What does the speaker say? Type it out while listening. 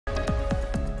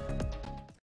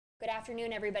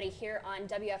afternoon, everybody here on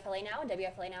WFLA Now.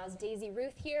 WFLA Now's Daisy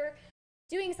Ruth here,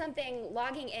 doing something,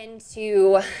 logging in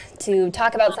to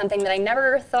talk about something that I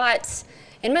never thought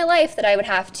in my life that I would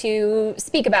have to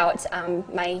speak about.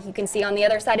 You can see on the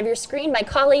other side of your screen my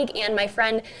colleague and my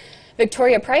friend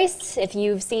Victoria Price. If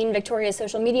you've seen Victoria's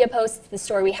social media posts, the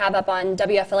story we have up on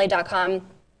WFLA.com.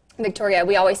 Victoria,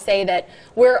 we always say that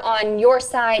we're on your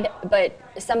side, but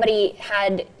somebody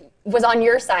was on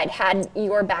your side, had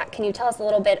your back. Can you tell us a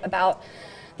little bit about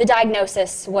the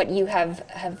diagnosis, what you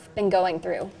have been going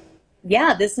through?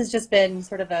 Yeah, this has just been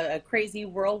sort of a crazy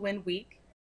whirlwind week.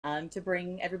 To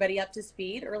bring everybody up to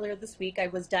speed, earlier this week I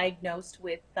was diagnosed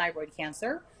with thyroid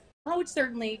cancer, which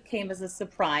certainly came as a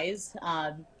surprise.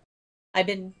 I've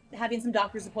been having some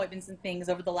doctor's appointments and things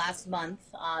over the last month,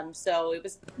 so it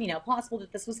was possible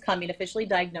that this was coming, officially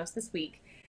diagnosed this week.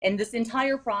 And this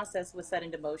entire process was set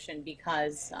into motion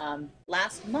because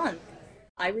last month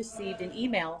I received an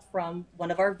email from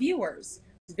one of our viewers.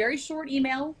 It was a very short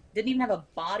email, didn't even have a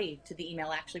body to the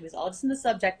email, actually. It was all just in the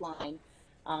subject line.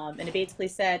 And it basically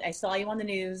said, "I saw you on the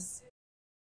news.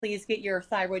 Please get your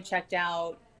thyroid checked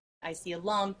out. I see a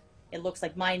lump. It looks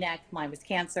like my neck. Mine was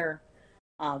cancer,"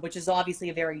 which is obviously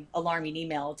a very alarming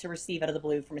email to receive out of the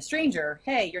blue from a stranger.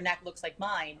 "Hey, your neck looks like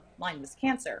mine. Mine was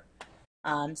cancer."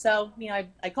 So,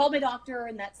 I called my doctor,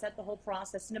 and that set the whole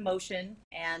process into motion,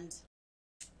 and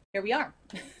here we are.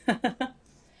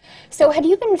 So had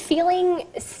you been feeling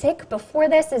sick before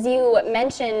this? As you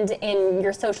mentioned in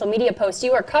your social media post,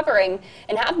 you are covering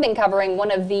and have been covering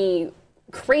one of the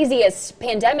craziest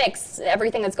pandemics,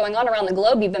 everything that's going on around the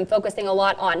globe. You've been focusing a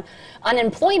lot on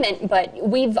unemployment, but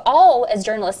we've all, as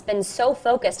journalists, been so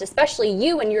focused, especially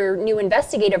you in your new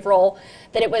investigative role,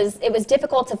 that it was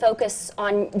difficult to focus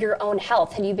on your own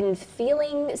health. Had you been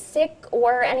feeling sick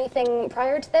or anything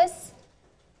prior to this?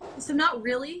 So not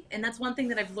really, and that's one thing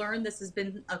that I've learned. This has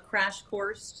been a crash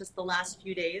course just the last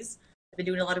few days. I've been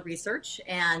doing a lot of research,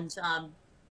 and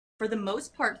for the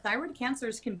most part, thyroid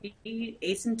cancers can be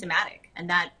asymptomatic, and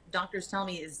that doctors tell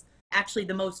me is actually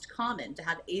the most common, to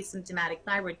have asymptomatic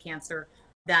thyroid cancer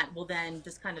that will then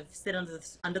just kind of sit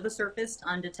under the surface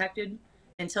undetected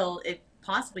until it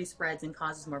possibly spreads and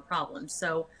causes more problems.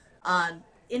 So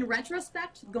in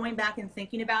retrospect, going back and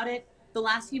thinking about it, the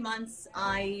last few months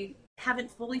I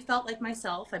haven't fully felt like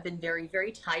myself. I've been very,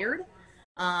 very tired.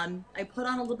 I put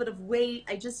on a little bit of weight.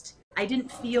 I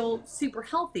didn't feel super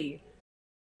healthy.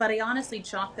 But I honestly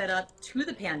chalk that up to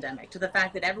the pandemic, to the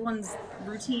fact that everyone's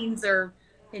routines have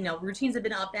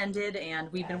been upended,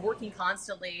 and we've been working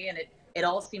constantly, and it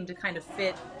all seemed to kind of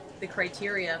fit the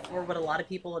criteria for what a lot of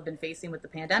people have been facing with the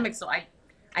pandemic. So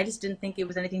I just didn't think it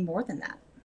was anything more than that.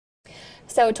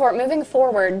 So, Tort, moving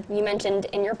forward, you mentioned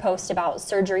in your post about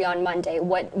surgery on Monday.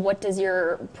 What does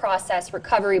your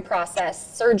recovery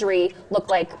process, surgery look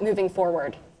like moving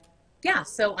forward? Yeah,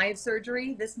 so I have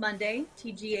surgery this Monday,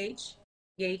 TGH.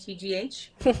 Yay, TGH.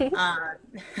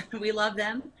 We love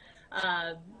them.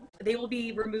 They will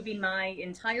be removing my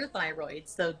entire thyroid.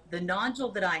 So the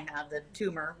nodule that I have, the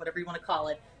tumor, whatever you want to call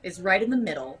it, is right in the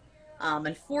middle.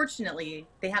 Unfortunately,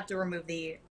 they have to remove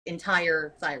the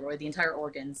entire thyroid, the entire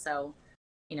organ. So,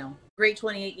 great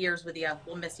 28 years with you.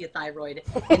 We'll miss you, thyroid.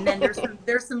 And then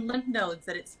there's some lymph nodes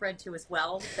that it spread to as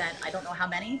well, that I don't know how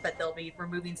many, but they'll be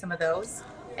removing some of those.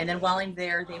 And then while I'm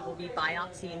there, they will be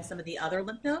biopsying some of the other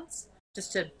lymph nodes,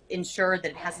 just to ensure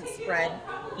that it hasn't spread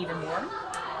even more.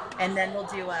 And then they'll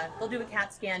do a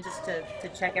CAT scan just to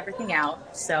check everything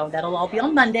out. So that'll all be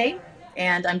on Monday.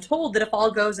 And I'm told that if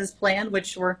all goes as planned,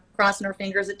 which we're crossing our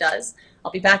fingers it does,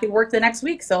 I'll be back at work the next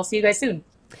week. So I'll see you guys soon.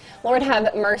 Lord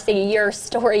have mercy, your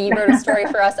story. You wrote a story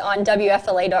for us on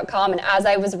WFLA.com, and as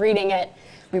I was reading it,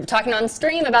 we were talking on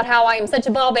stream about how I am such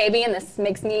a ball baby, and this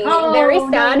makes me very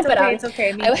sad. No, it's okay.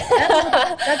 I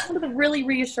mean, that's one of the really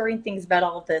reassuring things about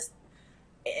all of this.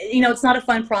 It's not a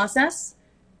fun process.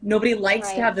 Nobody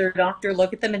likes to have their doctor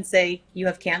look at them and say, "You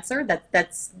have cancer."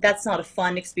 That's not a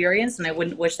fun experience, and I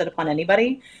wouldn't wish that upon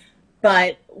anybody.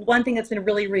 But one thing that's been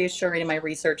really reassuring in my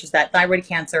research is that thyroid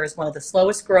cancer is one of the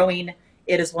slowest growing.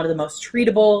 It is one of the most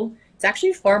treatable. It's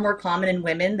actually far more common in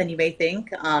women than you may think.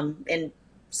 And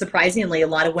surprisingly, a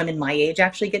lot of women my age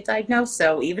actually get diagnosed.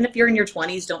 So even if you're in your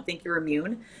 20s, don't think you're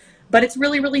immune. But it's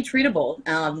really, really treatable.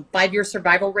 5-year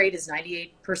survival rate is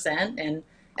 98%. And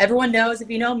everyone knows, if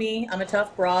you know me, I'm a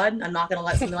tough broad. I'm not going to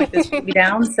let something like this keep me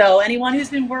down. So anyone who's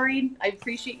been worried, I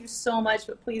appreciate you so much,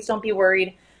 but please don't be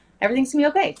worried. Everything's going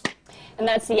to be okay. And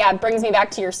that's, yeah, it brings me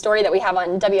back to your story that we have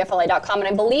on WFLA.com, and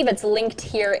I believe it's linked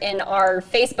here in our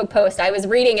Facebook post. I was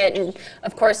reading it, and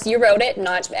of course you wrote it,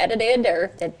 not edited,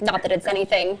 or not that it's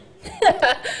anything,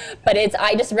 but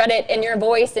I just read it in your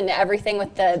voice and everything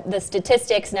with the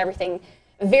statistics and everything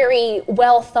very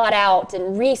well thought out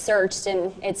and researched,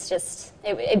 and it's just,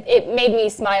 it made me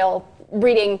smile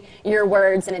reading your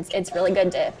words, and it's really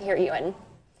good to hear you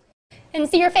and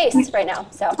see your face right now.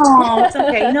 So. Oh, it's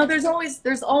okay. You know, there's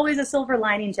always a silver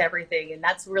lining to everything, and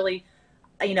that's really,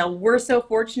 you know, we're so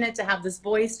fortunate to have this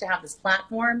voice, to have this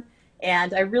platform,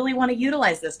 and I really want to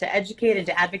utilize this to educate and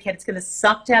to advocate. It's going to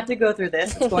suck to have to go through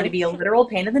this. It's going to be a literal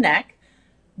pain in the neck,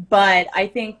 but I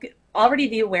think already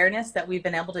the awareness that we've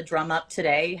been able to drum up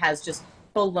today has just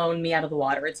blown me out of the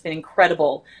water. It's been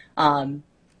incredible.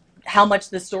 How much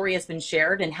the story has been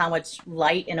shared and how much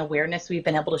light and awareness we've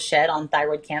been able to shed on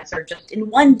thyroid cancer just in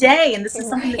one day. And this is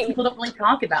something that people don't really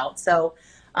talk about. So,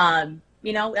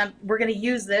 you know, we're going to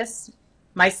use this,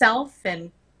 myself and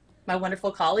my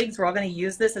wonderful colleagues, we're all going to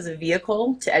use this as a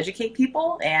vehicle to educate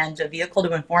people and a vehicle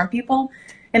to inform people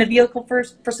and a vehicle for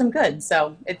some good.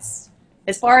 So it's,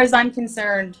 as far as I'm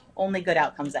concerned, only good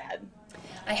outcomes ahead.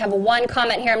 I have one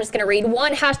comment here. I'm just going to read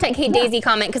one hashtag Hey Daisy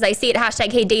comment because I see it,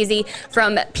 hashtag Hey Daisy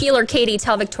from Peeler Katie.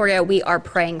 Tell Victoria we are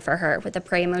praying for her, with a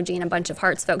pray emoji and a bunch of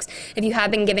hearts, folks. If you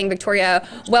have been giving Victoria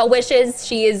well wishes,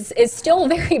 she is still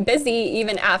very busy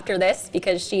even after this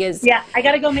because she is. Yeah, I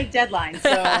got to go make deadlines.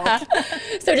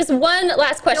 So. So just one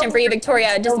last question for you,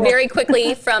 Victoria, just very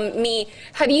quickly from me.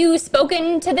 Have you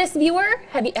spoken to this viewer?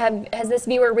 Has this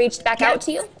viewer reached back out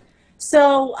to you?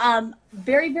 So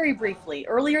very, very briefly,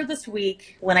 earlier this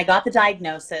week when I got the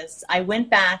diagnosis, I went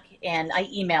back and I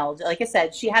emailed. Like I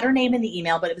said, she had her name in the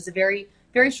email, but it was a very,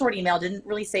 very short email. Didn't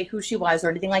really say who she was or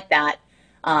anything like that.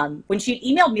 When she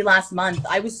emailed me last month,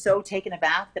 I was so taken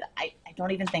aback that I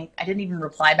didn't even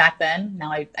reply back then.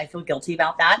 Now I feel guilty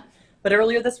about that. But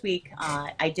earlier this week,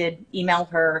 I did email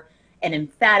her an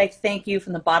emphatic thank you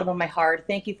from the bottom of my heart.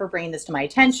 Thank you for bringing this to my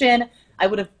attention. I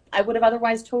would have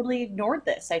otherwise totally ignored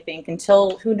this, I think,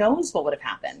 until who knows what would have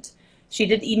happened. She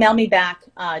did email me back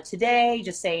today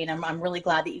just saying, I'm really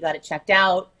glad that you got it checked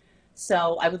out.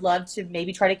 So I would love to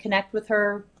maybe try to connect with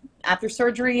her after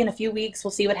surgery in a few weeks.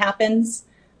 We'll see what happens.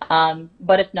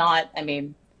 But if not, I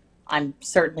mean, I'm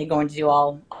certainly going to do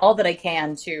all that I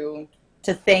can to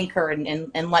thank her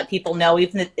and let people know,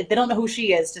 even if they don't know who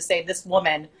she is, to say this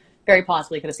woman very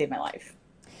possibly could have saved my life.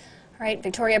 All right,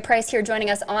 Victoria Price here joining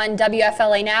us on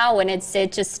WFLA Now, and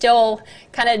it just still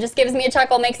kind of just gives me a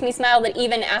chuckle, makes me smile that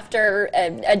even after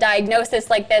a diagnosis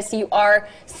like this, you are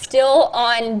still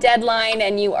on deadline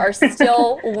and you are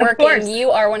still working. You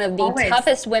are one of the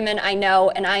toughest women I know,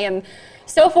 and I am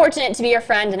so fortunate to be your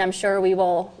friend, and I'm sure we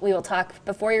will talk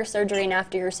before your surgery and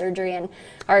after your surgery. And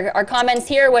our comments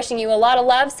here wishing you a lot of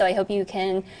love, so I hope you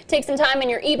can take some time in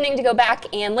your evening to go back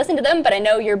and listen to them, but I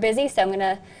know you're busy, so I'm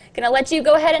gonna let you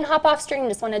go ahead and hop off stream.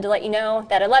 Just wanted to let you know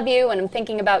that I love you and I'm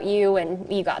thinking about you, and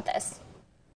you got this.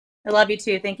 I love you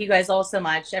too. Thank you guys all so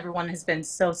much. Everyone has been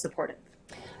so supportive.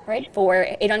 All right, for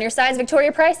 8 on Your Sides,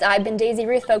 Victoria Price, I've been Daisy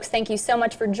Ruth. Folks, thank you so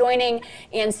much for joining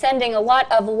and sending a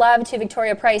lot of love to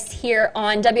Victoria Price here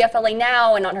on WFLA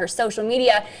Now and on her social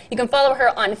media. You can follow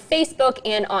her on Facebook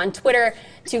and on Twitter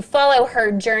to follow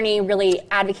her journey, really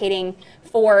advocating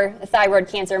for thyroid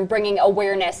cancer and bringing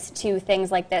awareness to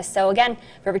things like this. So again,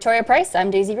 for Victoria Price,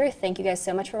 I'm Daisy Ruth. Thank you guys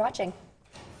so much for watching.